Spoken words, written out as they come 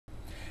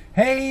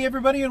Hey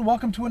everybody, and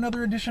welcome to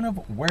another edition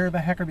of Where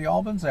the Heck Are the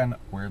Albans and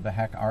Where the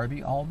Heck Are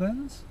the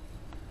Albans?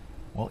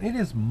 Well, it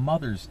is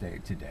Mother's Day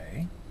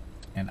today,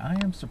 and I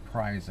am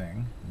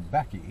surprising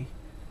Becky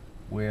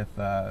with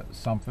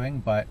something,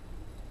 but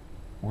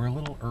we're a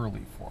little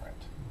early for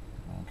it,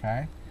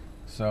 okay?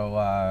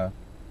 So,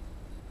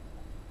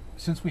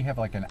 since we have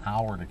like an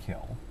hour to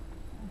kill,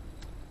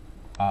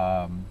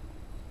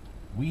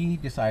 we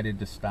decided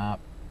to stop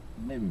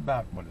maybe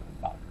about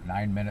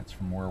 9 minutes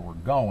from where we're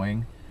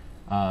going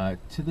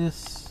to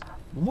this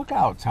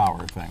lookout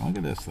tower thing. Look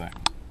at this thing.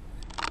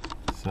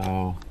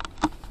 So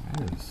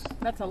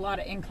that's a lot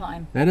of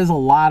incline. That is a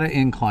lot of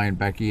incline,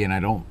 Becky, and I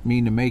don't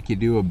mean to make you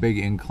do a big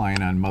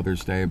incline on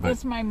Mother's Day, but this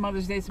is my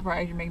Mother's Day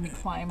surprise. You make me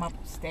climb up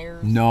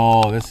stairs.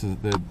 No, this is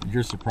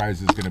your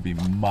surprise is going to be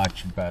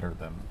much better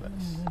than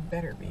this. It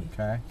better be.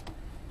 Okay.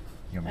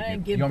 You want me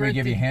to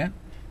give you a hint?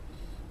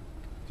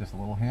 Just a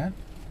little hint.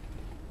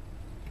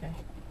 Okay.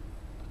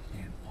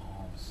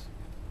 Involves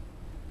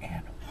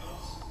animals.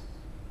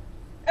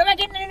 Am I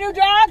getting a new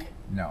dog?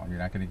 No, you're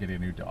not going to get a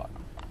new dog.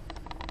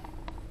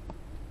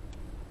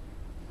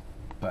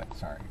 But,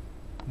 sorry.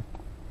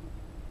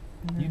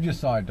 You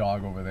just saw a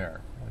dog over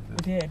there.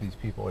 I did. These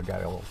people have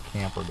got a little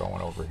camper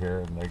going over here,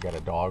 and they got a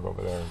dog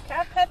over there. Can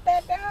I pet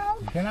that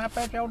dog? Can I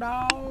pet your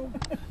dog?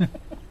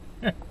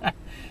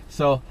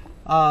 So,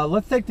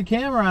 let's take the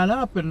camera on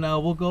up, and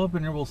we'll go up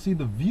and we'll see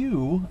the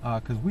view,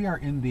 because we are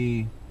in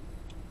the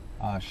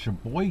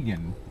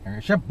Sheboygan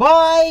area.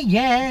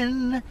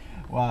 Sheboygan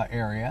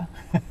area.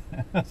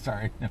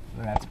 Sorry, I'm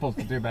not supposed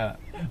to do that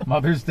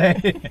Mother's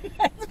Day. I'm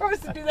not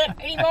supposed to do that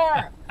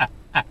anymore.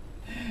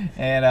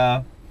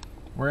 And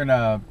we're in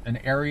an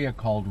area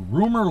called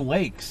Rumor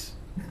Lakes.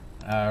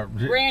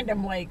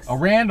 Random Lakes. Oh,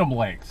 Random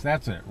Lakes.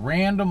 That's it.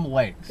 Random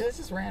Lakes. This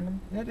is random.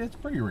 It's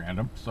pretty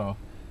random. So,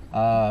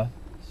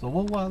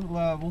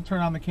 we'll turn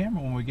on the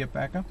camera when we get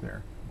back up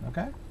there.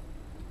 Okay?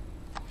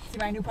 See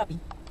my new puppy.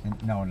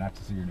 No, not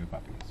to see your new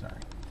puppy. Sorry.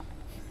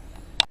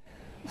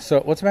 So,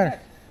 what's the matter?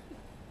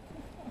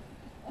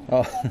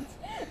 Oh,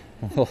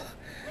 well,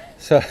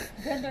 so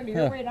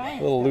a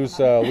little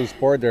loose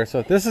board there.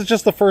 So this is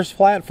just the first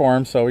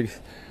platform, so we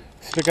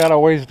still got a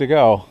ways to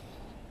go.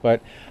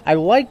 But I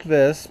like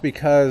this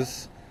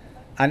because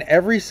on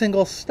every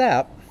single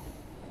step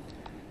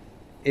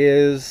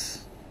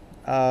is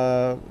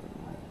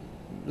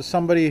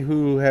somebody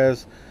who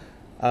has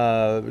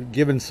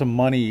given some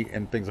money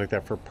and things like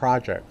that for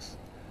projects.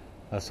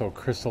 So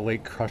Crystal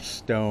Lake Crushed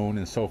Stone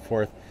and so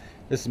forth.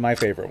 This is my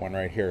favorite one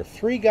right here.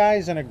 3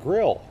 guys and a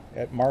grill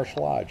at Marsh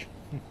Lodge.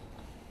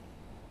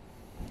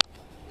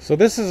 So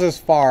this is as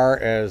far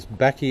as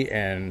Becky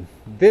and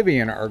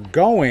Vivian are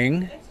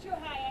going. It's too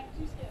high. I'm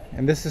too scared.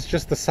 And this is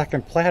just the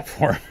second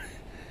platform.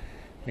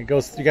 It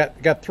goes. You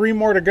got 3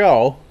 more to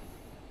go.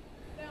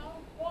 No,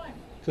 1.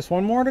 Just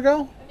 1 more to go?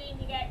 I mean,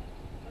 you got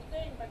the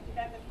thing, but you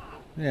got the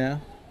top. Yeah.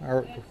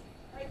 It's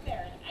right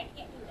there, and I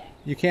can't do that.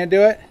 You can't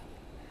do it?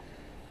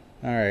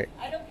 All right.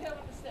 I don't care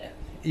about the stairs.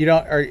 You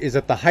don't. Or is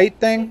it the height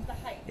thing? It's the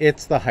height.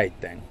 It's the height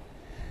thing.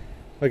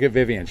 Look at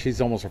Vivian.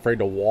 She's almost afraid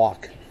to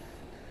walk.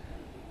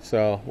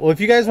 So, well, if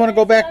you guys want to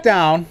go back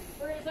down,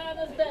 Where's on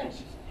this bench?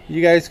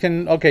 you guys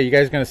can. Okay, you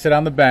guys are going to sit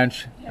on the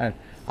bench, and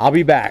I'll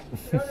be back.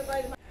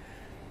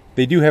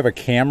 They do have a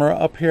camera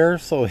up here,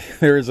 so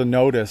there is a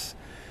notice.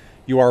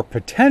 You are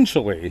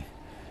potentially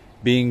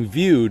being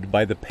viewed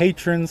by the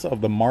patrons of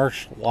the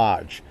Marsh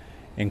Lodge,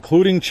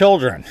 including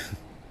children.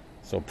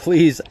 So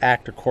please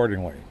act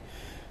accordingly.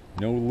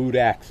 No lewd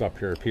acts up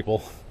here,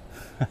 people.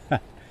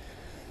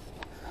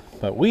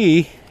 But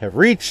we have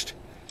reached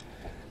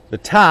the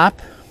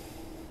top.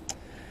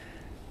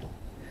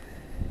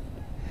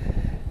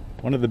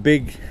 One of the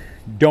big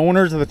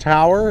donors of the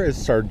tower is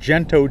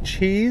Sargento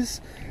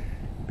Cheese,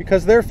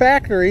 because their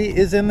factory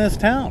is in this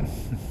town.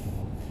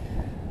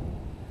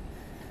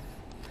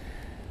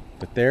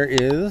 But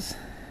there's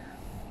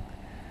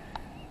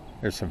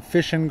some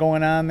fishing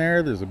going on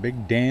there. There's a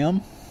big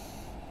dam.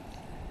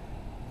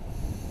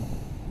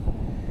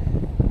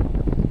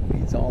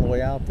 Leads all the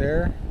way out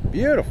there.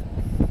 Beautiful.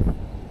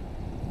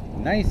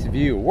 Nice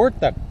view. Worth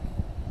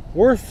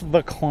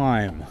the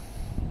climb.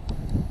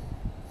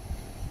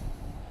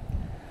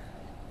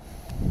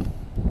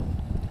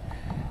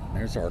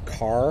 There's our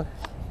car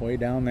way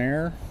down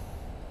there.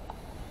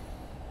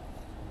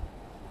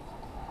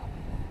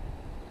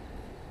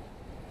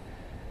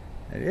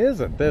 It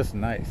isn't this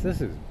nice. This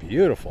is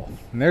beautiful.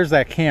 And there's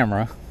that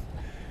camera.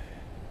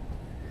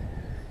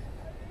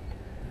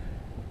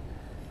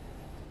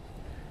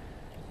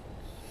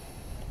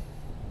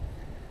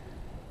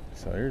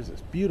 So there's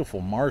this beautiful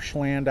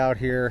marshland out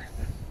here.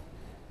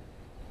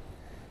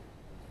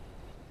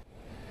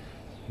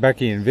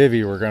 Becky and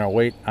Vivi were going to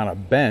wait on a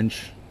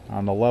bench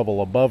on the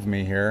level above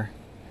me here,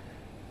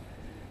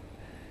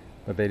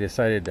 but they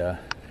decided to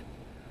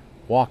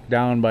walk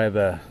down by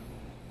the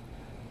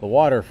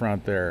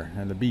waterfront there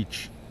and the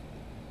beach.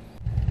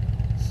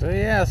 So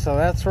yeah, so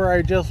that's where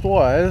I just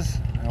was.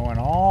 I went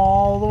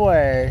all the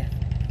way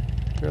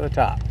to the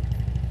top.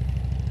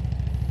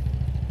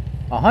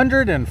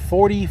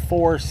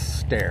 144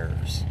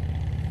 stairs.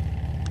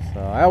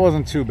 So that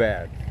wasn't too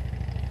bad.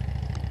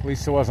 At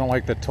least it wasn't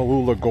like the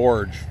Tallulah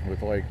Gorge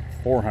with like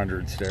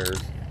 400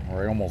 stairs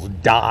where I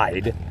almost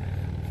died.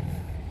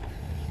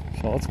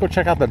 So let's go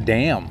check out the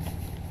dam.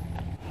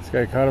 This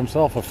guy caught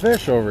himself a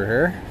fish over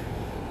here.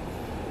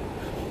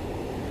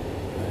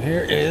 And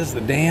here is the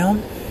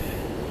dam.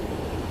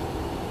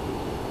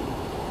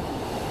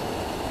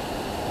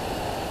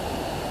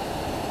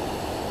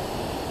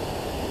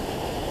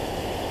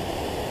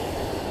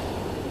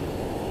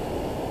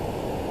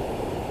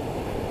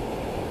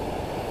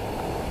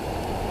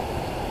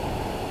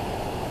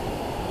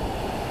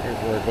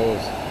 Where it goes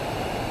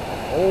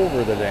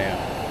over the dam.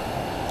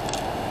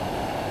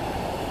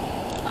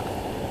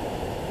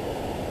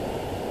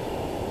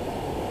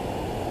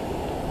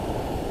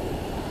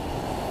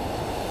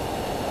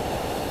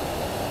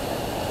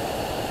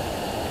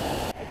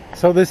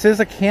 So this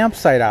is a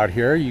campsite out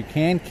here. You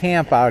can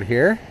camp out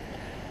here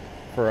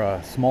for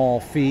a small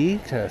fee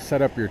to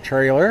set up your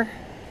trailer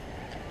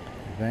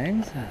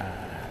things.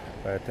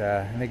 But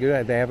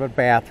they have a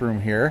bathroom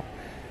here.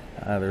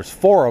 There's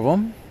 4 of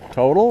them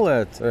total,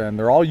 and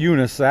they're all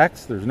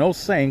unisex. There's no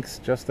sinks,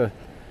 just a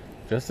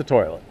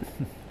toilet.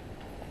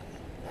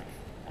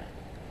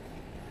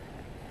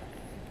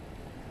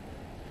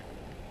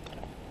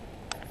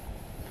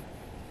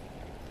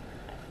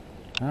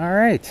 All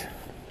right,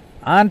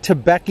 on to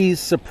Becky's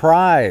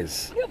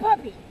surprise. No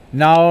puppy.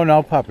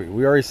 No puppy.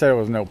 We already said it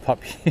was no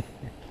puppy.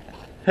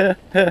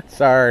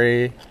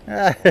 Sorry.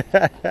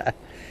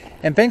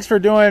 And thanks for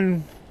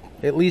doing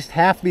at least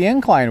half the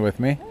incline with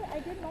me. I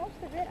did most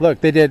of it.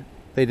 Look, they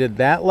did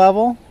that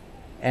level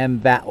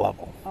and that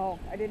level. Oh,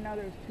 I didn't know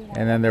there was 2 more.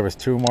 And then there was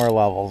 2 more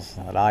levels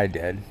that I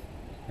did.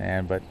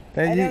 But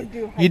don't do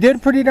you heights.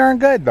 did pretty darn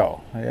good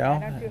though. You know? I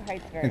don't do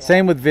heights very And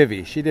same with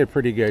Vivi. She did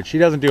pretty good. She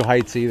doesn't do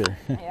heights either.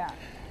 well. Yeah.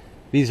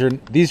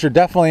 These are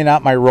definitely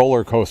not my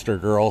roller coaster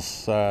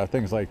girls.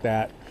 Things like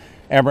that.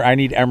 I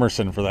need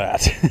Emerson for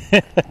that.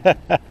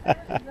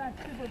 Not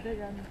super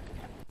big on.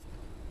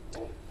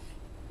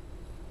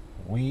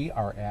 We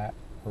are at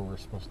where we're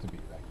supposed to be,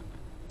 Becky.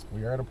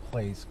 We are at a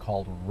place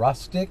called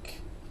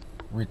Rustic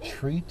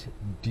Retreat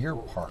Deer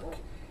Park,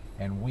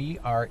 and we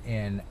are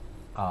in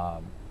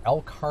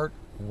Elkhart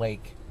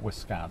Lake,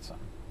 Wisconsin.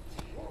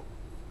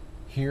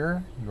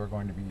 Here you are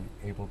going to be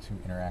able to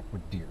interact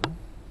with deer,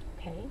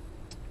 Okay.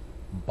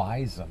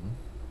 bison,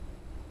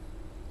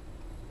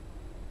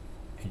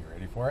 are you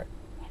ready for it?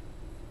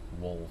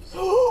 Wolves.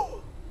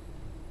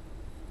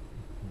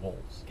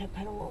 Wolves. Can I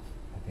pet a wolf?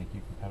 I think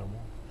you can pet a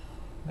wolf.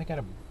 They got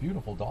a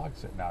beautiful dog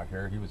sitting out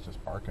here. He was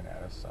just barking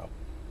at us, so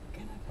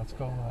let's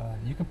go.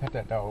 You can pet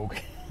that dog.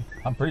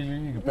 I'm pretty sure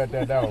you can pet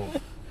that dog.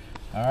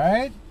 All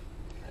right?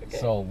 Okay.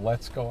 So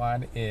let's go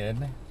on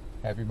in.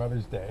 Happy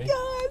Mother's Day. Yeah,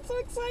 I'm so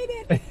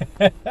excited.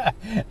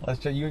 Let's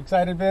check. You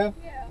excited, Viv?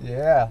 Yeah.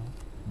 Yeah.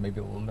 Maybe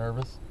a little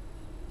nervous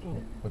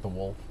with a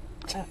wolf.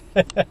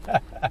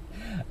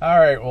 All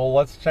right, well,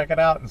 let's check it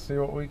out and see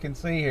what we can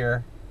see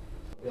here.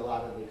 There'll be a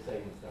lot of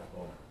exciting stuff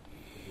going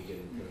as we get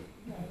into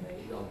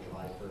around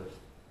July 1st.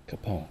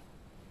 Capone.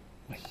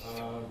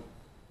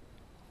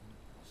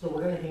 So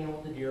we're going to hang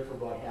out with the deer for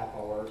about half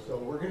hour. So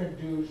we're going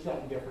to do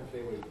something different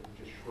today with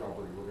just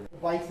shrubbery. We're going to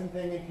bison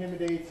thing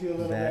intimidates you a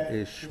little bit. That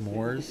is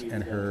Schmores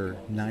and her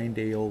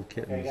 9-day-old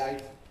kittens. Okay,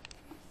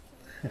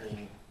 guys.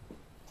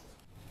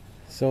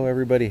 So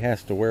everybody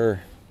has to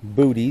wear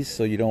booties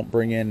so you don't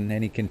bring in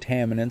any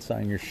contaminants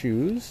on your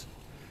shoes.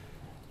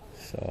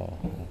 So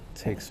we'll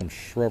take some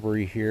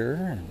shrubbery here.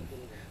 And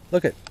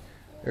look at,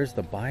 there's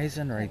the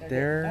bison right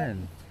there,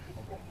 and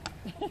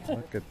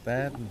look at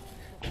that. I'm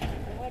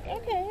like,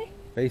 okay.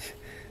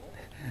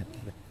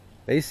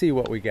 They see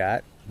what we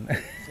got.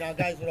 Now,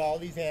 guys, with all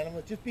these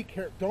animals, just be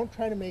careful. Don't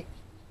try to make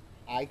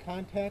eye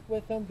contact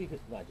with them because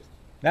Oh,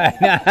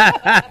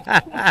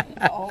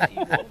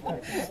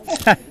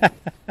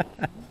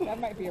 that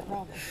might be a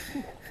problem.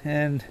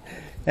 And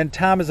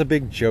Tom is a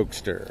big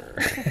jokester.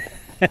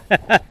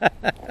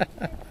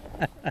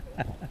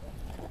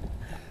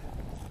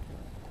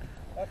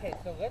 Okay,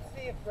 so let's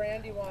see if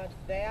Brandy wants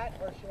that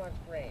or she wants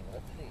brain.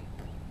 Let's see.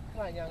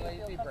 Come on, young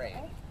lady, see brain.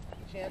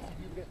 The chance of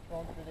you get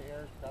thrown through the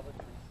air is probably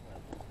pretty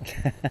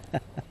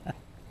slim.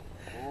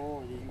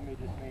 Oh, you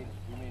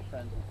made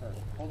friends with her.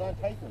 Hold on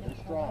tight, though.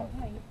 They're strong.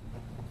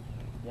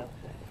 Yep.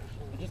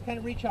 Just kind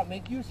of reach out.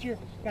 Make use of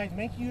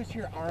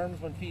your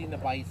arms when feeding the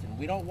bison.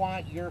 We don't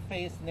want your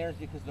face and theirs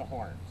because of the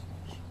horns.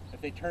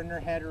 If they turn their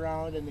head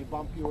around and they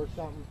bump you or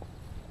something,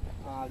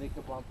 they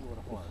could bump you with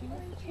a horn.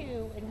 He's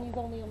 2 and he's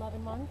only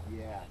 11 months.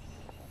 Yes.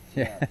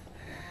 Yeah.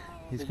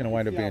 He's going to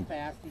wind up being... how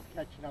fast he's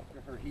catching up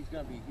to her. He's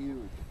going to be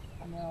huge.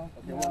 No.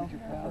 Okay, what would you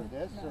prefer,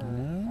 this or?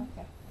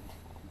 Okay.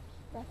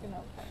 That's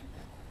enough.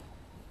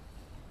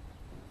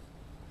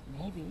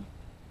 Maybe.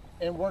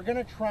 And we're going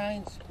to try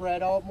and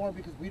spread out more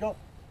because we don't,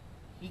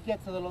 he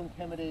gets a little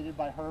intimidated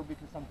by her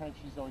because sometimes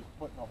she's always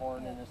putting a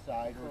horn in his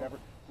side or whatever.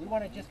 We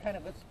want to just kind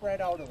of, let's spread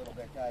out a little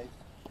bit, guys.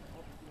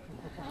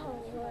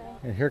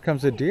 And here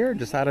comes a deer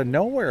just out of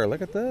nowhere.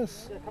 Look at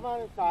this. Yeah, come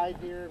on inside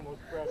here and we'll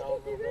spread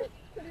out a little bit.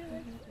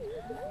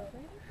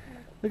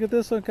 Look at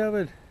this one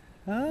coming.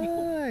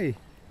 Hi.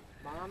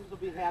 Moms will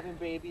be having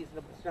babies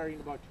starting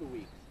in about 2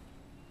 weeks.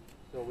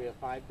 So we have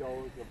 5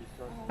 does. They'll be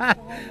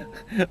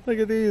starting. Look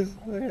at these.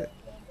 Look at,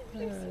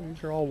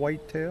 these are all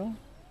whitetail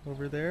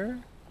over there.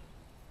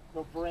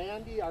 So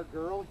Brandy, our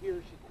girl here,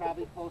 she's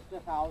probably close to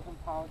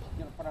 1,000 pounds. She's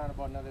going to put on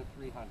about another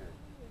 300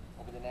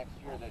 over the next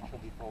year that she'll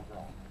be full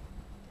grown.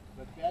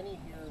 But Benny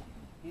here,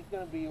 he's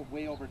going to be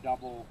way over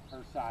double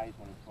her size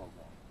when he's full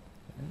grown.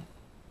 Okay.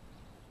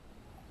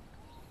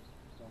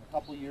 So in a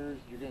couple years,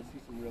 you're going to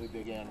see some really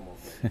big animals.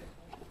 And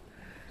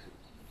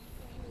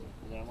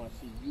then I want to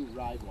see you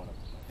ride one of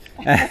them.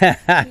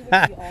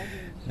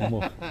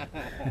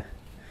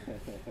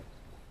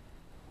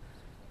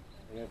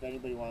 And if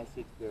anybody wants to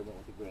experiment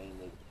with the grain,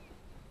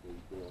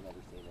 they'll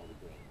never say no to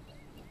grain.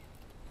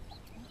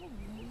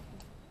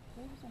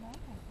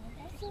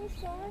 That's so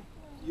soft.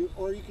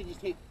 Or you can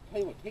just take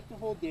the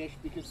whole dish,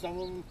 because some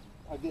of them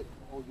are you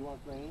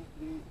want grain,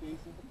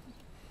 Jason?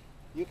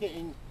 You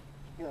can,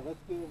 here, let's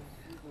do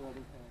these are other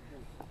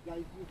kinds.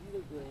 Guys, use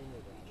either grain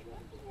or that.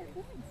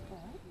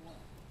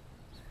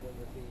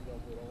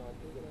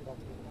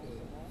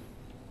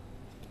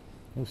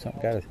 Oh,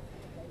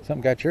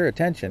 something got your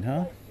attention,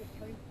 huh?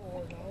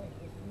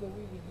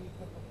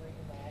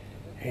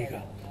 There you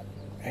go.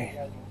 Hey.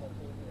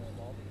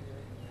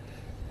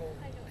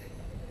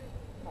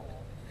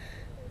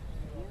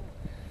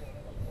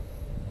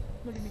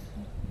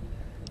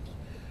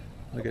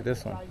 Look at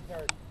this one.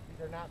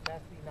 These are not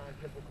messy,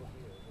 non-typical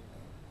deer.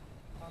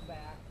 Come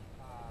back.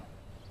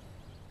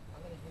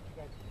 I'm going to get you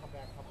guys to come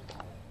back a couple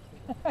times.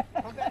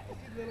 Come back to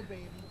see little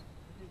babies.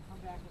 You can come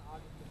back in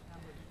August,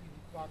 September to see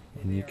these bucks.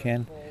 And you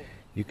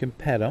can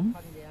pet them.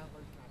 Cutting the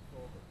antlers in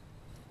October.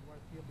 You want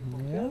to see them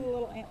before Yeah.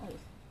 Little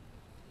antlers.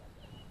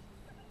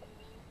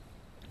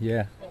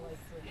 Yeah.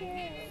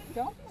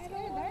 Don't.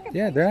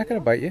 Yeah, they're not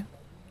going to bite you.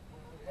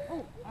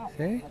 Oh, ow.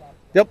 See?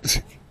 Yep.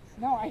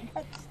 No, I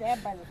got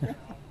stabbed by the thing.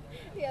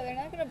 Yeah, they're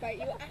not gonna bite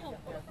you. Ow.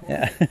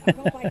 Yeah.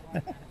 Don't bite.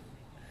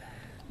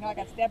 No, I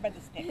got stabbed by the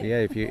stick.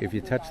 Yeah, if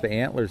you touch the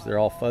antlers, they're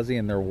all fuzzy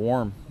and they're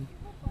warm,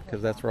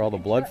 because that's where all the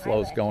blood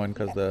flow's going,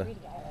 because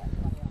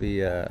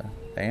the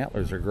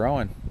antlers are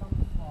growing.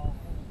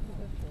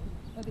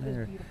 Look at There.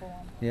 this beautiful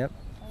one. Yep.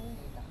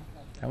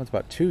 That one's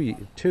about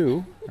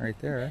two right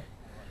there.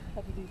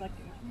 Look at these, like,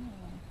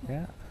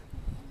 Yeah.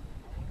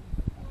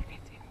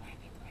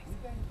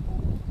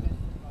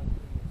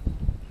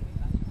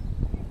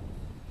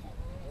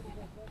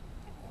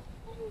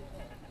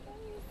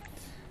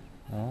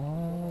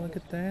 Oh, look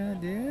at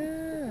that.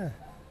 Yeah.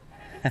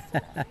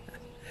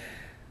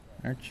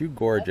 Aren't you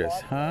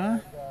gorgeous, huh?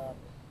 27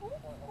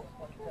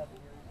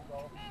 years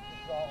ago. This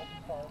is all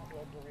open farm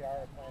field where we are.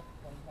 I planted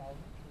 20,000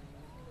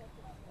 trees.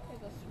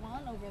 There's a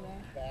swan over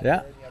there. Back Yeah. there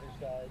on the other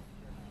side.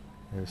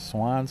 There's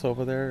swans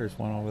over there. There's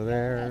one over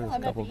there. There's a On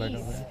the couple back over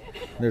geese. there.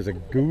 There's a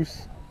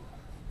goose.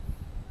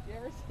 you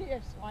ever see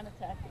a swan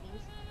attack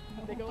these?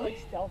 They go like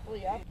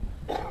stealthily up.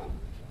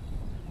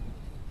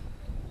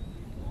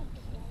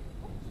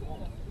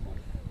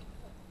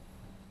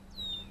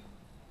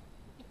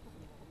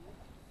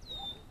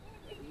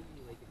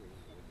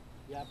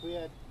 Yeah, if we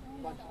had a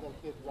bunch of little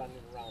kids running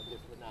around, this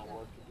would not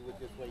work to do it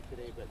this way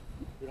today, but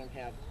we don't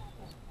have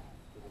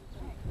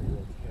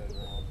 3-year-olds carrying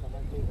around. So I'm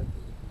like, hey,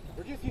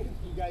 we're just using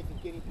you guys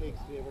as guinea pigs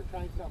today. We're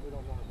trying something we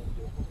don't normally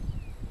do.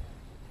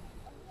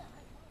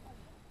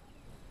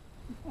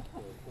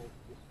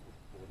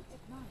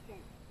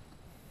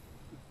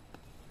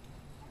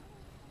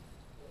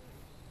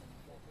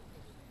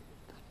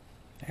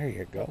 There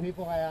you go.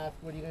 People ask,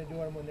 what are you going to do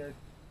with them when they're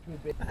too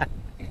big?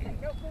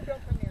 No food,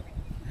 don't come near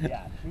me.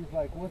 Yeah, she's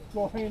like, what's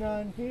going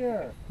on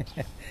here?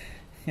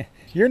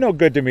 You're no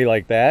good to me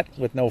like that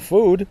with no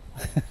food.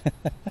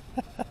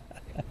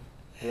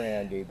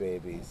 Brandy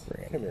babies.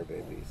 Brandy. Come here,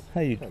 babies.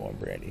 How you doing,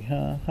 Brandy?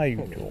 Huh? How you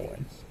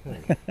doing?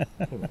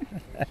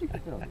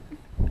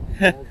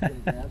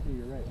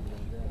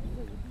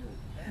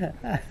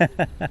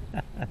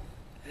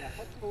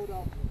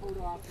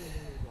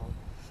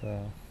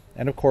 So,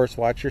 and of course,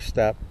 watch your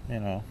step. You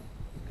know,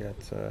 got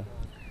a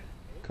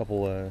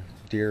couple of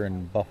deer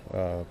and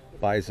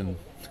bison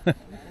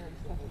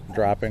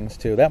droppings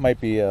too. That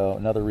might be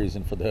another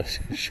reason for the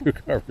shoe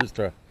covers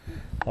to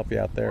help you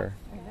out there.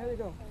 And there they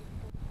go.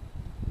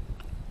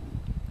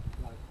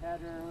 Pet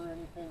her or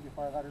anything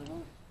before I let her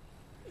loose?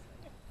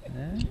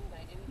 Yeah.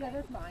 Yeah,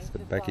 that's mine. So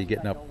Becky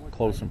getting up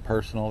close and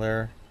personal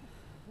there.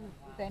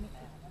 Benny.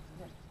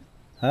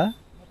 Huh?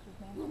 What's his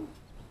name?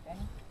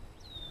 Benny.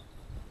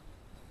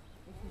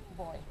 This is the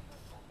boy.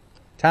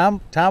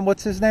 Tom,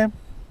 what's his name?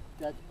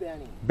 That's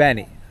Benny.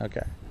 Benny.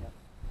 Okay. Yep.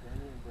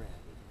 Benny and Brandy.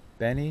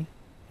 Benny,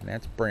 and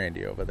that's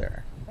Brandy over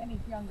there. Benny's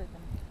younger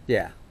than me.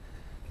 Yeah.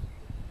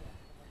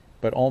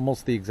 But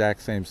almost the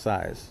exact same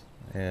size.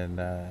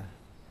 And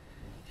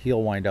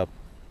he'll wind up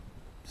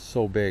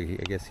so big.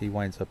 I guess he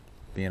winds up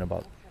being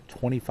about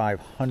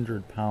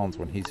 2,500 pounds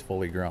when he's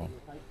fully grown.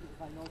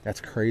 That's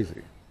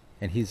crazy.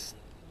 And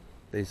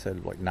they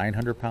said, like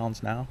 900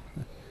 pounds now?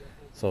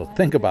 So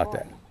think about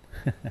that.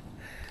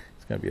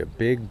 He's gonna be a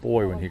big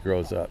boy when he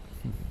grows up.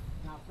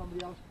 Now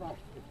somebody else crushed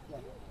it.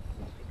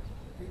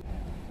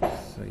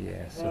 So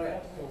yeah,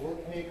 Alright, so we'll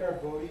take our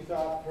booties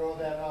off, throw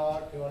them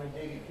out. If you want to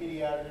dig a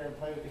kitty out of there and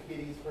play with the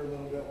kitties for a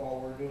little bit while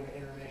we're doing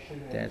an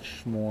intermission. that's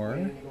Schmore,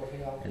 and you go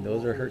hang out with and the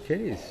those are her wolves.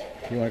 kitties.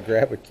 If you want to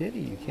grab a kitty,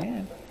 you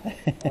can. Oh yeah,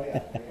 there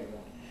you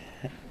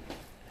go.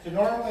 So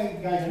normally,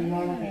 guys, we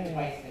normally meet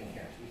twice in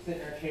here. So we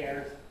sit in our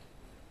chairs.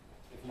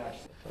 If not,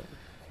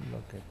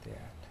 Look at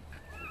that.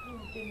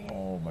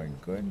 Oh my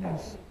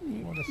goodness.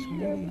 What a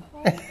sweetie.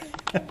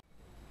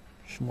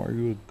 Schmore,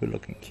 you a good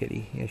looking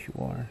kitty. Yes, you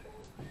are.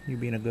 You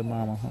being a good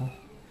mama, huh?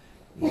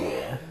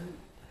 Yeah.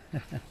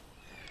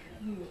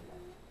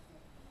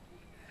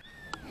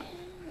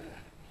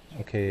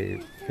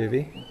 Okay,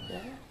 Vivi,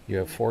 you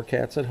have 4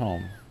 cats at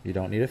home. You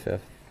don't need a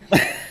 5th.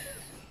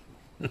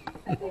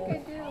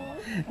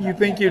 You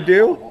think you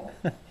do?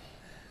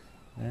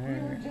 We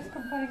were just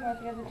complaining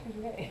about the other two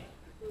today.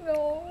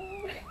 No.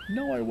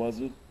 No, I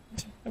wasn't.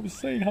 I was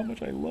saying how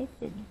much I love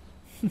them.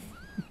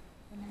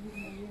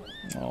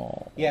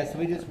 Oh, yeah, so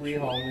we just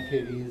rehome the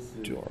kitties.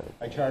 adorable.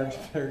 I charge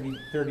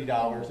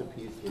 $30 a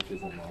piece, which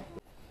is a month.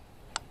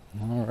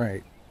 All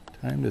right,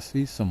 time to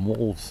see some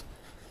wolves.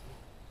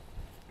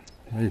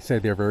 They say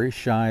they're very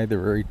shy, they're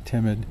very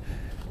timid.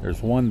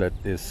 There's one that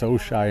is so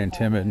shy and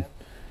timid,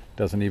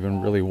 doesn't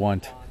even really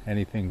want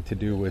anything to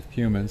do with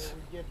humans.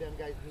 We give them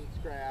guys meat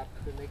scraps,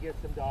 and they get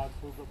some dog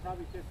food, but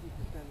probably 50%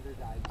 of their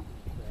diet is meat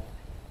scraps.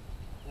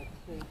 That's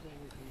the same thing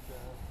as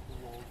the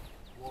wolves.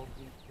 Wolves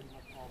eat pretty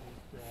much all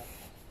meat scraps.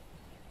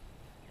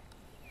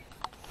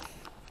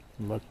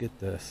 Look at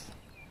this.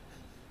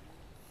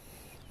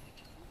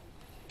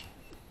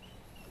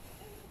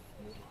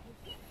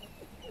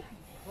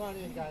 Come on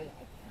in, guys.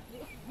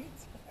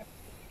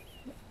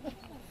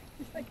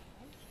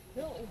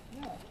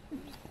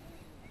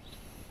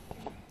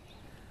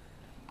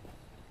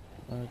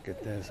 Look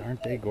at this.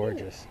 Aren't they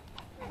gorgeous?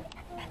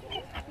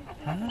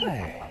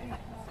 Hi.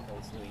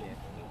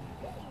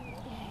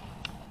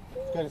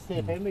 Gotta say,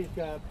 if anybody's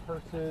got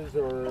purses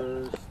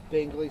or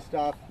dangly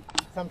stuff,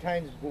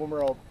 sometimes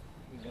Boomer will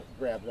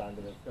grabs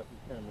onto this stuff. He's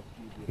kind of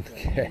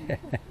mischievous.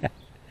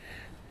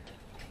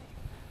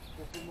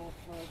 But for the most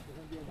part,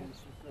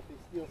 if they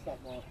steal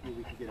something off you,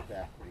 we can get it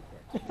back pretty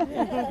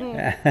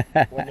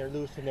quick. When they're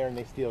loose in there and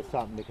they steal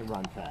something, they can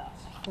run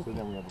fast. So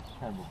then we have a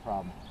kind of a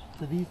problem.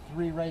 So these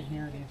 3 right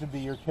here, these would be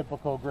your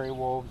typical gray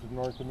wolves of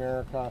North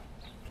America.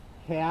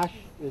 Cash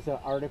is an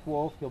Arctic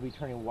wolf. He'll be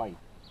turning white,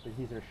 but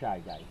he's our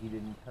shy guy. He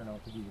didn't turn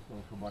out to be the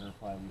social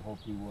butterfly we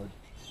hoped he would.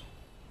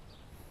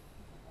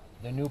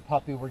 The new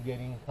puppy we're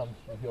getting comes,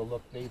 he'll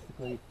look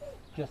basically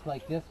just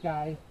like this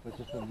guy, but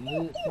just a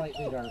little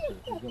slightly darker.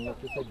 He's gonna look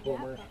just like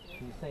Boomer.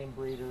 He's the same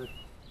breeder.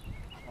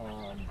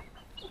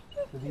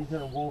 So these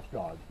are wolf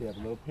dogs. They have a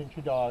little pinch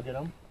of dog in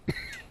them. If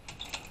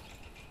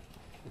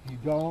you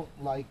don't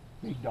like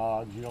big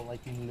dogs, you don't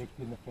like being licked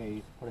in the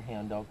face, put a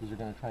hand out because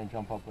they're gonna try and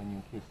jump up on you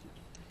and kiss you.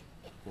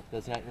 So if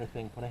that's not your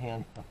thing, put a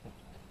hand out.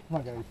 Come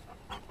on, guys.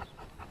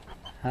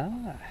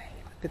 Hi.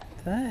 Look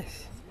at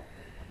this.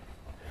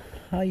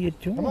 How you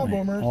doing? Come on,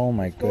 Boomers. Oh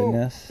my Let's go.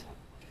 goodness.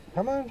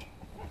 Come on.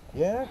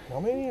 Yeah,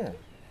 come in here.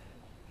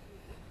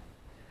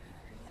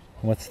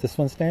 What's this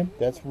one's name?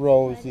 That's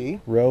Rosie.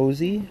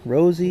 Rosie. Now,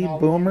 I want to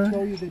Boomer.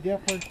 show you the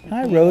difference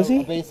Hi, between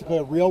Rosie. basically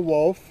a real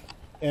wolf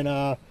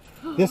and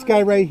this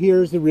guy right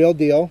here is the real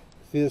deal.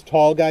 See this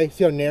tall guy?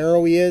 See how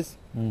narrow he is?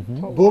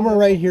 Mm-hmm. Boomer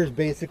right here is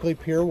basically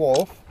pure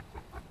wolf.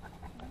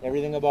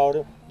 Everything about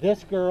it.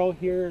 This girl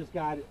here has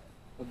got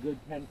a good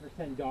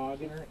 10%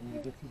 dog in her, and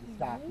you can see the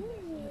stockiness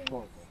and the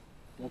shortness.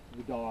 That's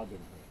the dog in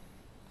her.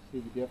 See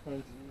the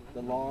difference?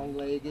 The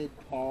long-legged,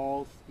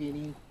 tall,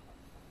 skinny.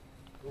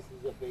 This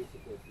is a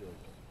basically pure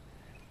wolf.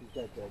 She's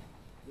got that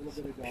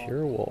little bit of dog.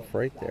 Pure wolf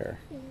right there.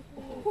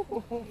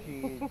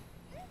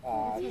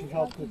 She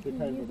helps us to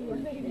kind of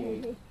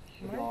appreciate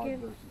the dog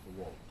versus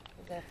the wolf.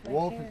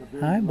 Wolf is a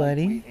very Hi,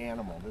 buddy. lightweight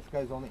animal. This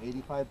guy's only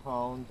 85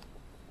 pounds.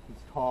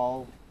 He's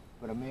tall,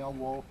 but a male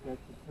wolf,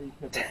 that's pretty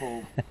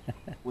typical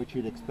what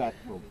you'd expect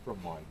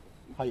from one,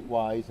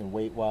 height-wise and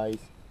weight-wise.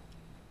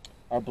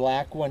 Our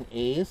black one,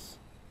 Ace,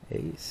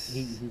 Ace.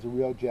 he's a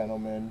real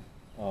gentleman.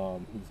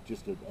 He's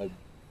just a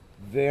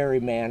very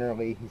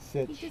mannerly. He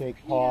sits,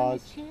 shakes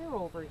paws. Chair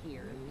over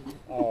here.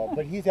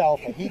 But he's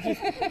alpha. He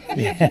just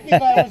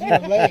devours your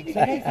legs.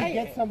 Sometimes he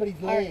gets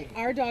somebody's leg.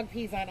 Our dog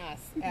pees on us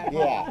at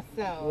Yeah. home,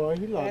 so Well,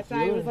 he loves that's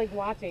why I you. was like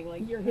watching,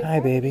 like you're his Hi,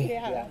 baby.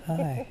 Yeah.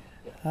 Hi.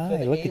 So Hi.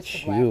 the Look Ace, at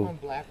the black you. one,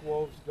 black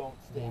wolves don't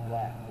stay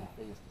black.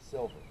 They phase to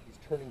silver. He's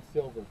turning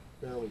silver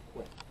fairly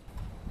quick.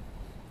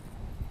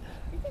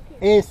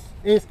 Ace,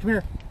 Ace, come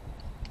here.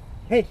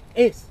 Hey,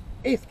 Ace,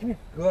 Ace, come here.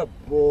 Good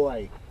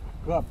boy.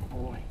 Good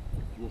boy.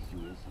 Yes, he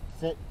is.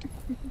 Sit.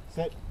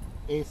 Sit.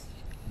 Ace.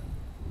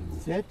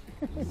 Sit.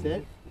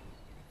 Sit.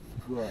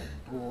 Good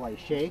boy.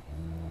 Shake.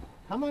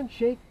 Come on,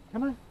 shake.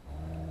 Come on.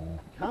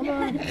 Come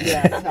on.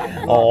 Yes,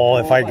 I Oh,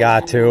 if I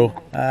got to.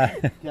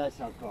 Yes,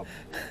 I'll go.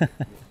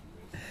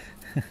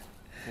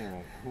 All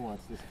right. Who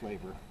wants this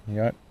flavor? You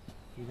got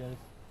You guys?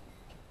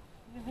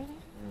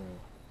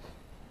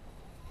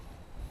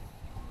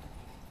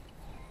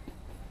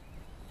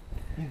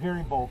 He's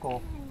very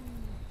vocal.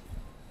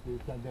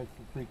 That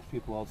freaks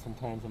people out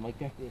sometimes. I'm like,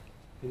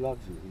 he loves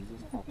you. He's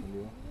just talking to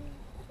you.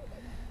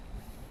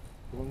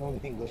 They don't know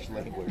the English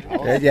language.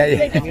 Yeah.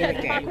 They just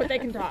can't talk, but they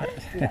can talk.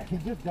 Yeah, he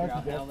just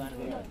does the best.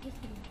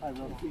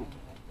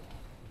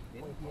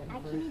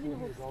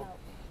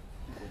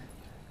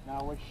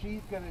 Now what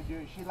she's going to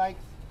do, she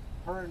likes,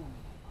 her and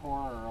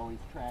Cora are always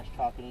trash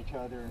talking each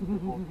other, and they're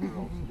both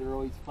girls. They're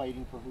always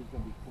fighting for who's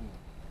going to be queen.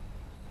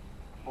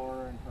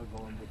 Cora and her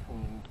going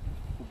between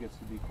who gets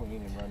to be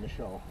queen and run the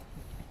show.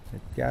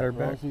 Got her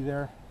back. Rosie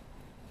there?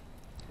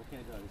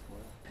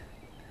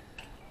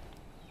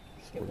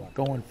 So we're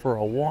going for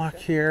a walk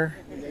here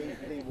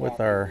with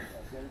our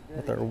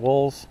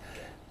wolves.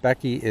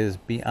 Becky is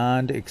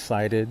beyond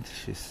excited.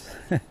 She's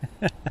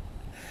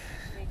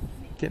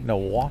getting to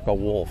walk a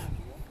wolf.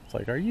 It's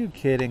like, are you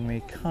kidding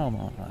me? Come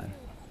on.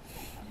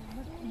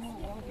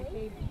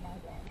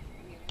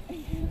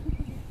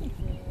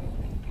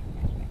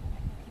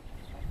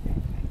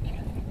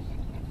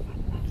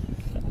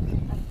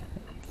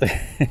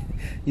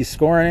 You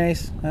scoring,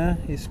 Ace? Huh?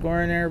 You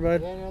scoring there,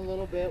 bud? Yeah, in a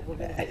little bit. We're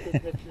going to get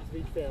good pictures of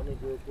each family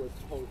group with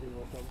posing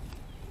with them.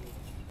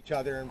 Each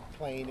other and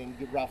playing and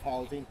get rough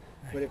housing.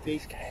 But if they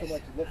so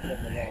much look at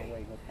them the wrong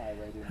way, he'll tie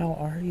right in. How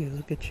are you?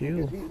 Look at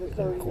you.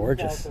 You're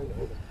gorgeous.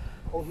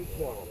 Oh, he's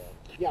killing it.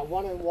 Yeah,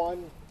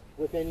 one-on-one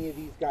with any of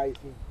these guys,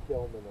 he's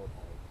killing in no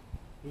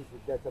time.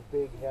 That's a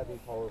big, heavy,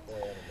 powerful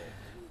animal.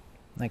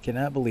 I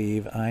cannot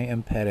believe I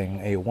am petting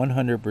a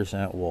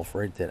 100% wolf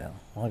right there.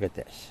 Look at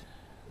this.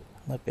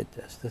 Look at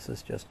this. This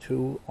is just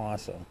too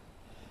awesome.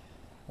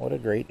 What a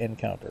great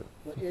encounter.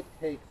 But it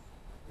takes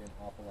an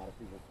awful lot of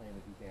people playing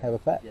with these Have a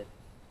animals pet. to get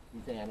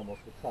these animals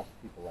to trust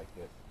people like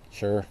this.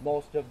 Sure.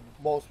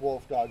 Most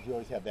wolf dogs, you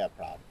always have that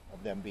problem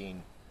of them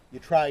being, you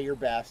try your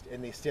best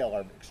and they still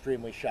are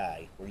extremely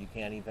shy, where you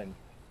can't even.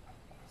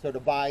 So to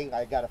buy,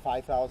 I got a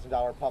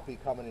 $5,000 puppy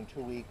coming in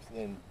 2 weeks,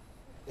 and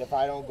if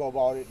I don't go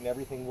about it and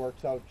everything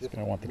works out just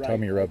gonna want the right,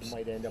 tummy rubs. I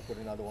might end up with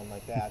another one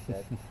like that.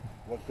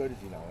 What good is,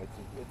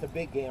 it's a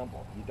big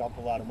gamble. You dump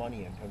a lot of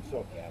money into them.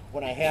 So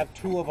when I have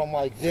two of them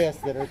like this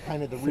that are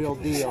kind of the real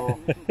deal,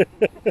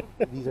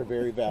 these are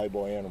very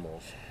valuable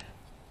animals.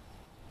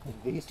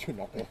 These two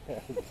knuckleheads.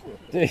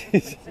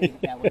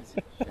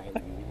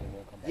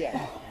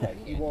 Yeah, right.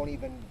 He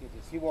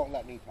won't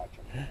let me touch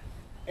him.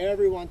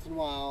 Every once in a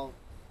while,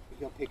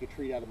 he'll take a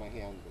treat out of my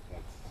hand,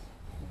 but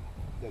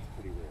that's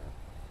pretty rare.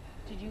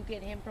 Did you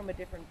get him from a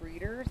different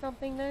breeder or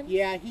something then?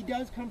 Yeah, he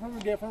does come from a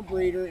different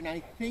breeder, and I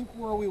think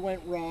where we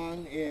went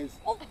wrong is.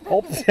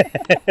 Oops.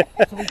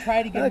 So we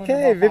try to get him.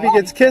 Okay, about Vivi 5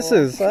 gets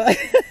kisses. But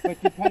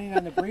depending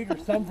on the breeder,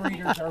 some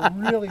breeders are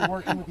really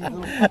working with these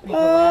little puppies.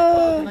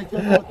 Like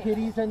those little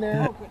kitties in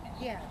there.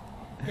 Yeah.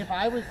 If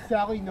I was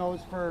selling those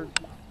for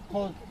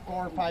close $4,000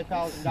 or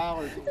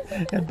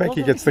 $5,000, And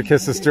Becky gets the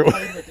kisses too.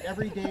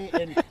 Every day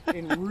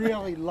and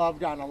really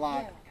loved on a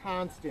lot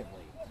constantly.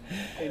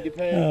 And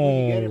depending on who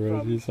you get it from,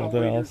 Rosie, some something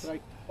breeders else.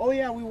 like, oh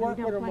yeah, we work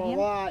with them play a him?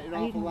 lot, an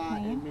Are you awful gonna lot,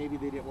 play him? and maybe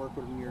they didn't work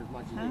with them near as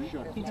much as they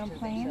should You have. don't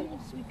play him,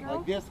 sweet girl?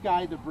 Like this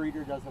guy, the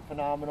breeder, does a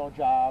phenomenal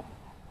job,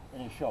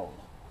 and it shows.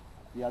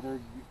 The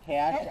other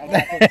Cash, I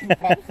got those 2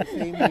 pups the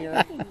same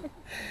year.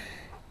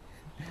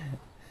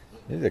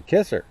 He's a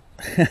kisser.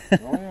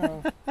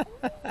 Oh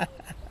yeah.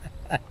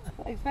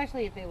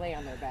 Especially if they lay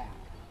on their back.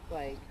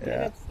 Like,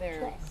 Yeah. it's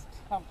their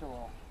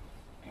comfortable.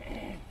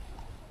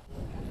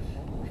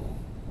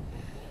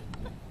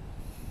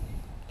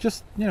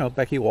 Just,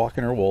 Becky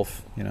walking her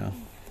wolf,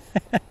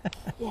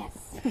 Yes.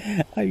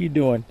 How you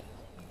doing?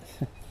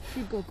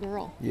 You good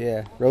girl.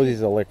 Yeah, Rosie's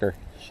a licker.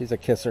 She's a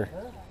kisser.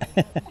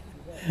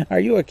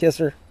 Are you a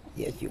kisser?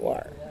 Yes, you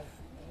are.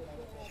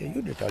 Yeah,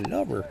 you're just a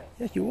lover.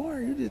 Yes, you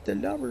are. You're just a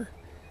lover.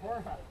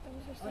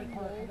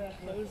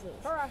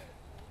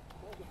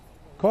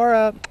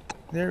 Cora.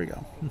 There we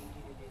go.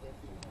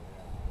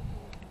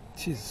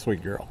 She's a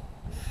sweet girl.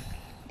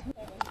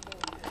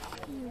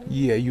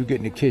 Yeah, you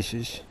getting the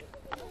kisses.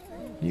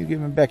 You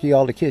giving Becky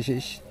all the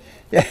kisses.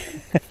 Yeah.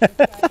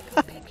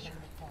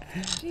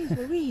 Jeez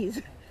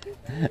Louise.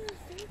 Come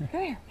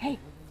here. Hey.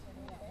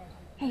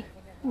 Hey.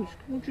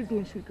 What you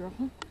doing, sweet girl?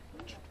 Huh?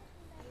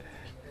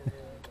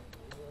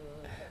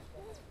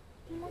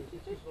 No more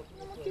kisses?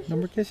 No more kisses? No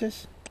more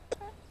kisses?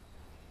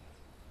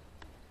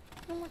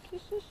 No more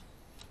kisses?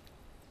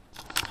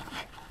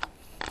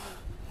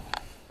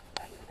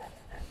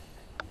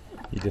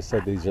 You just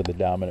said these are the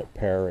dominant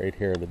pair right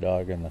here, the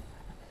dog and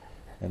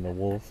the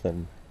wolf,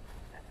 and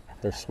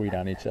they're sweet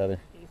on each other.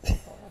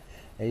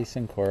 Ace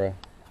and Cora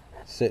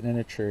sitting in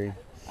a tree.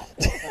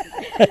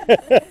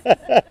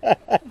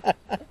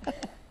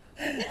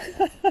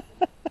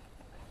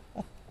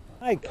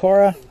 Hi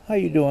Cora, how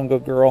you doing,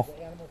 good girl?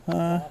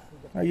 Huh?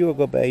 Are you a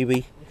good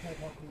baby?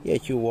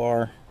 Yes, you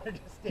are.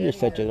 You're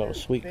such a little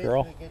sweet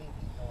girl.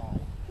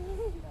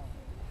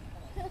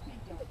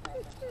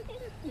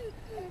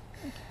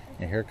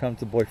 And here comes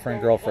the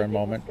boyfriend-girlfriend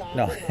moment.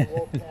 No.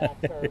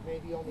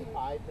 Maybe only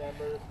 5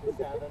 members to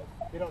 7.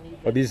 They don't need.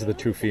 Well, these are the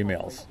 2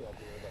 females.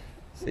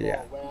 So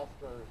yeah. West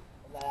or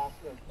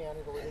Alaska or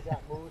Canada where they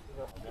got moose and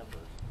they're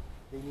members.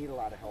 They they need a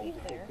lot of help to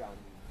take down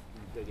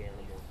these big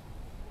animals.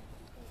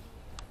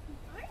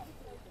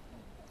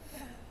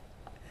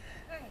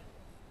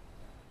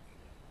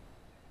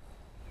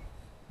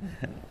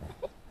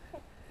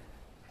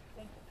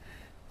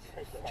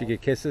 Did you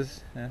get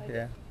kisses?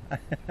 Yeah.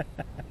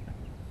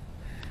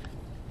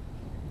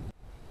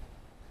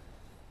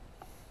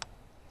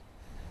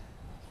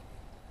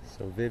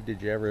 So Viv,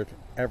 did you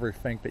ever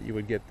think that you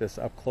would get this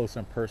up close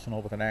and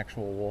personal with an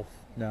actual wolf?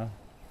 No?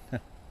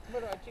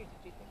 What about you?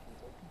 Did you think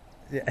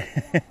you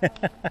would?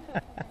 Yeah.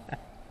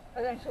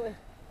 Eventually,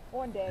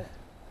 one day.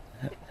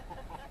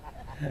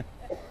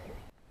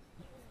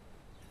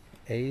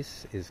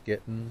 Ace is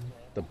getting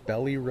the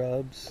belly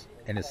rubs,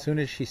 and as soon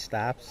as she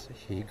stops,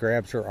 he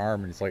grabs her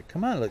arm and he's like,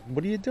 "Come on, look,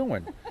 what are you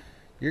doing?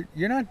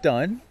 You're not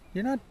done.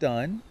 You're not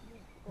done.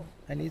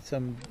 I need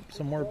some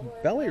more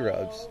belly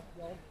rubs."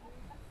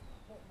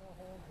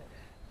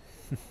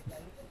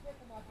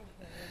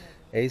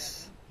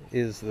 Ace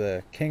is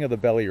the king of the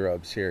belly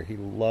rubs here. He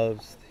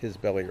loves his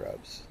belly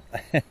rubs.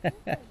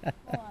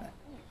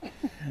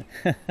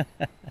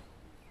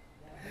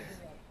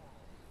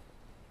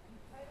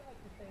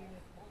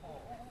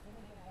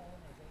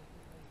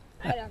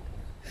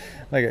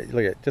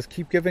 Look at, just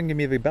keep giving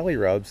me the belly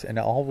rubs and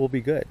all will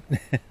be good.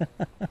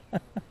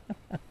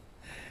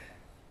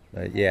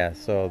 But yeah,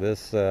 so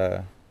this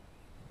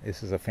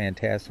is a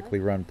fantastically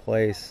run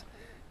place.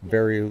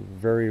 Very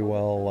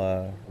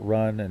well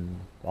run,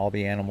 and all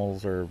the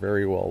animals are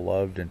very well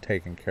loved and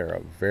taken care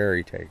of.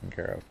 Very taken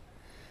care of.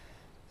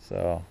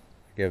 So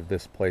I give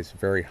this place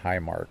very high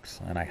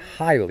marks, and I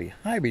highly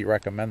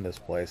recommend this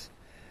place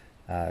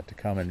to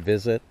come and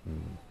visit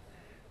and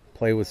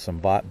play with some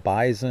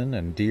bison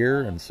and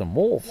deer and some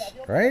wolves,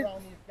 right?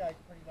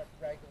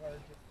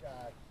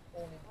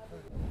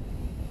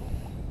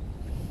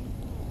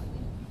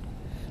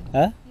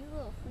 Huh? You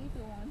little sleepy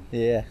one.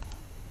 Yeah.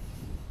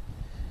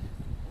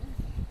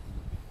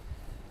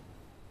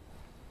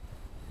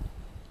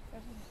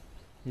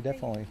 He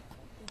definitely,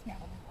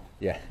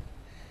 yeah.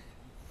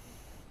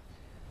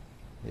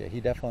 Yeah,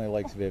 he definitely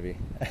likes Vivi.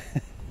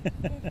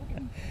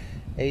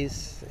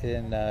 Ace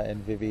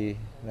and Vivi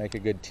make a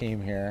good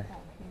team here.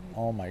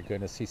 Oh my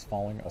goodness, he's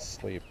falling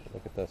asleep.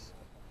 Look at this.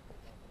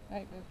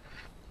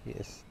 He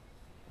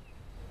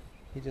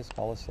just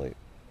fell asleep.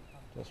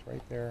 Just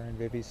right there in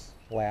Vivi's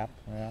lap.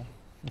 Yeah.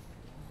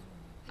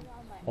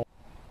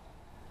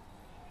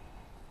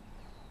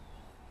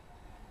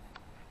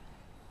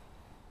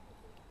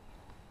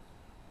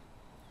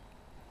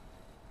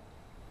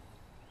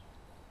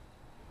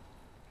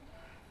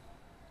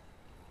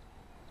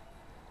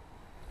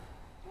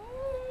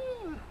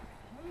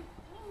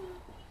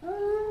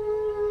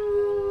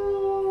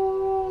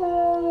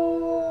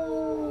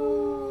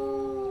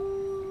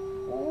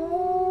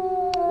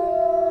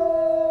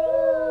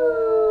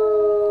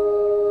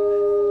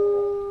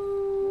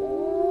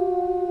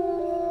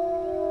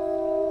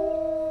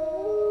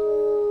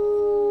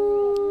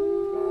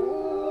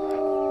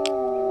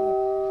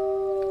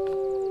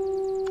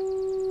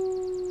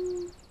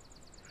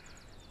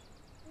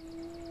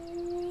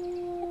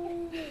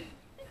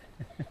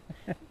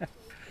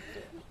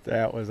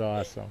 That was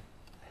awesome.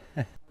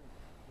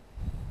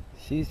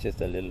 She's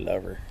just a little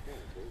lover.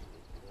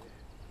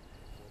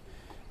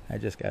 I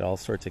just got all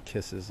sorts of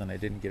kisses and I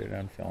didn't get it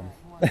on film.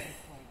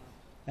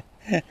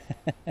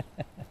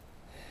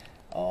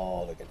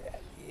 Oh, look at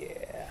that.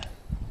 Yeah.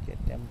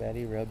 Get them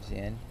belly rubs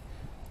in.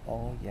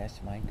 Oh, yes,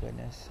 my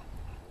goodness.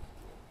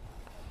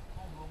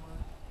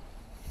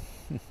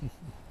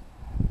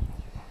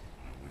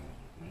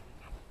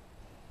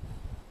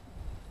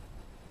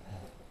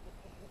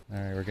 All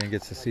right, we're gonna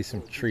get to see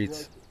some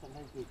treats.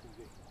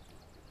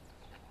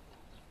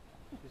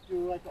 Just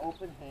do like an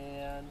open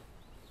hand.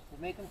 So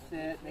make them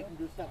sit. Make them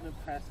do something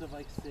impressive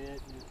like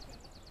sit.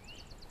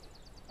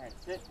 All right,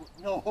 sit.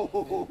 No.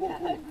 All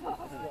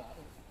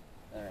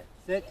right,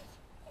 sit.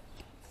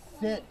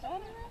 Sit.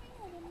 All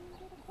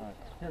right,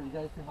 here, you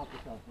guys can help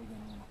yourselves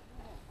again.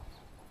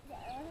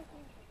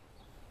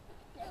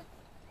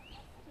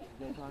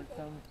 You guys want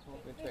some?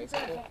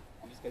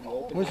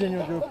 Who's in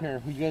your group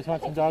here? You guys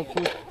want some dog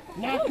food?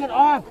 Knock it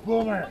off,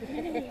 Boomer!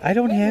 I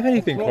don't have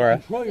anything, Cora.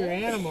 Control your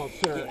animals,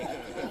 sir.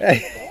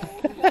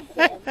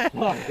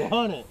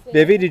 On it.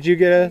 Vivi, did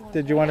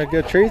you want to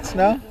get treats?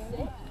 No?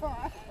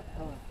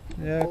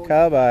 Yeah,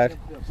 come on.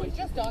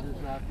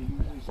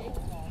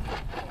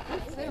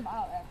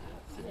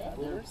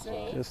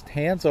 Just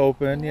hands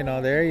open, you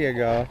know, there you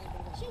go.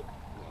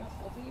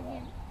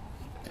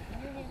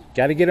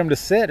 Got to get him to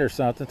sit or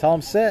something. Tell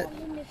him sit.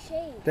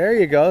 There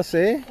you go,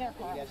 see?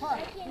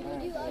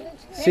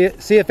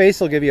 See if Ace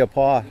will give you a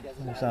paw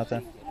or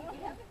something.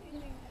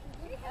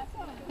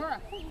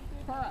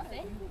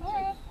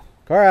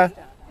 Cora.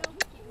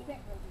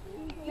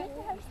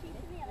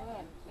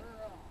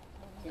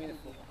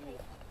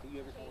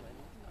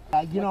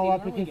 You know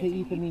what? Because they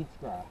eat the meat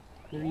scrap.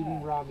 They're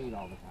eating raw meat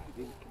all the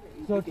time.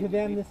 So to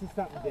them, this is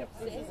something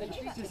different. The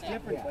treat's just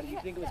different. Yeah. Why do you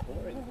think it was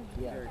boring?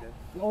 Yeah.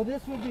 Oh,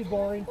 this would be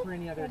boring for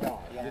any other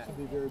dog. Yeah. This would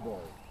be very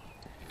boring.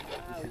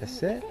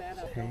 That's it.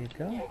 There you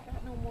go.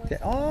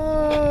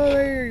 Oh,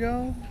 there you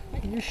go.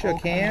 You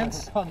shook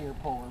hands. Come here,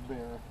 polar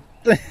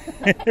bear.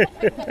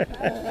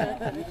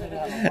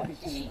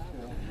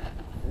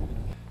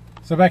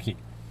 So Becky,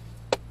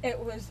 It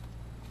was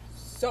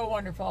so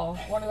wonderful.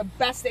 One of the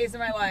best days of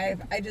my life.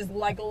 I just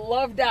like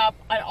loved up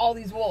on all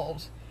these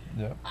wolves.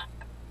 yep.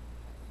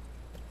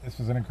 This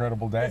was an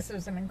incredible day. This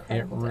was an It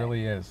incredible day.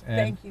 really is. And,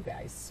 Thank you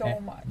guys so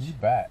and much. You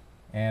bet.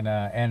 And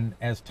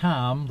as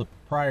Tom, the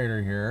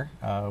proprietor here,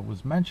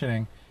 was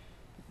mentioning,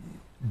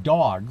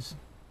 dogs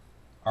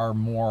are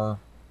more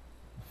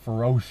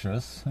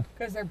ferocious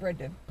Because they're bred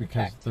to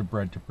because protect. they're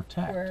bred to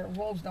protect. Where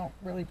wolves don't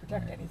really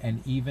protect anything.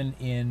 And even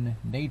in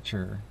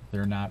nature,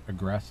 they're not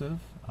aggressive.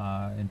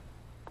 And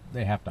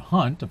they have to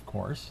hunt, of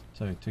course,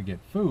 to get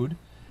food.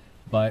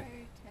 But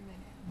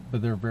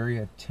they're very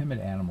a timid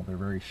animal. They're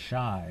very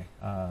shy.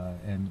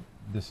 And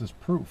this is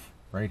proof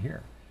right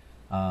here.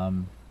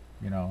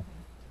 You know,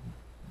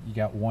 you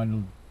got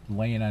one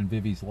laying on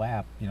Vivi's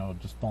lap, you know,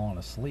 just falling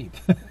asleep.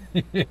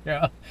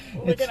 Yeah.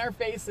 Look at our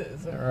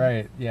faces.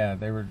 Right. Yeah,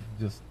 they were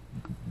just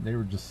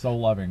so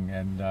loving,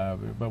 and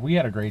but we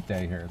had a great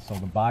day here. So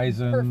the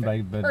bison,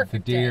 the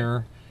Perfect deer,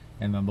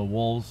 day. and then the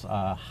wolves.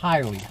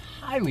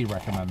 Highly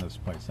recommend this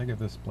place. I give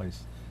this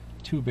place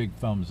 2 big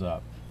thumbs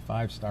up,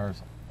 5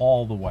 stars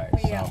all the way.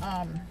 We, So. 10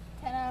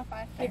 out of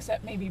 5.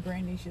 except maybe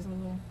Brandy, she's a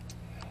little.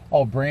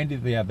 Oh, Brandy,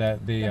 yeah,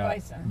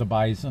 the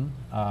bison.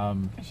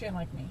 She didn't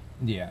like me.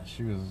 Yeah,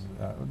 she was.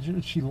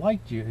 She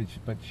liked you,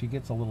 but she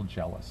gets a little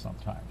jealous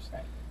sometimes.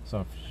 Right.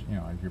 So if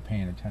if you're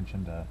paying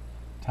attention to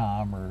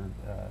Tom or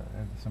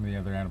some of the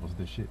other animals,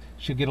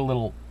 she'll get a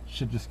little.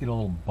 She'll just get a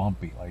little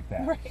bumpy like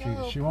that. Right, She, a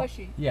little she won't-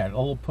 pushy. Yeah, a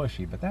little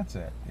pushy, but that's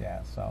it.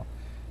 Yeah. So,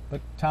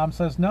 but Tom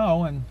says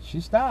no, and she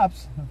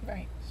stops.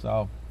 Right.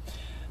 So,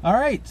 all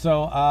right.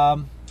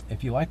 So,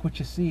 if you like what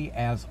you see,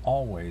 as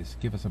always,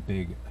 give us a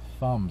big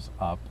thumbs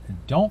up, and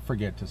don't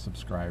forget to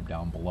subscribe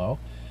down below.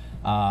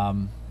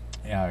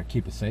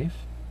 Keep it safe,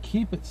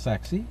 keep it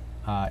sexy.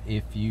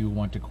 If you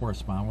want to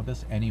correspond with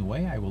us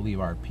anyway, I will leave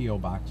our P.O.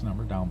 box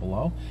number down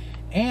below,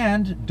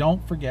 and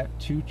don't forget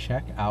to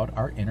check out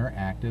our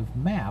interactive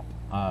map,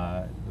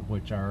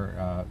 which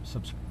our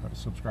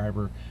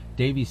subscriber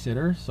Davey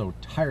Sitter so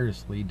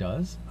tirelessly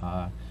does,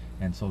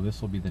 and so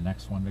this will be the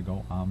next one to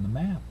go on the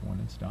map when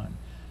it's done,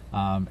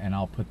 and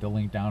I'll put the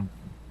link down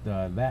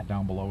that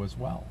down below as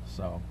well.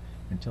 So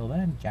until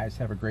then, guys,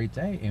 have a great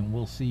day, and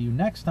we'll see you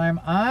next time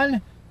on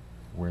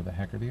Where the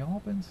Heck Are the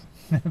Albans?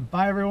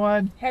 Bye,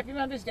 everyone. Happy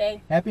Mother's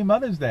Day. Happy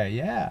Mother's Day.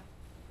 Yeah.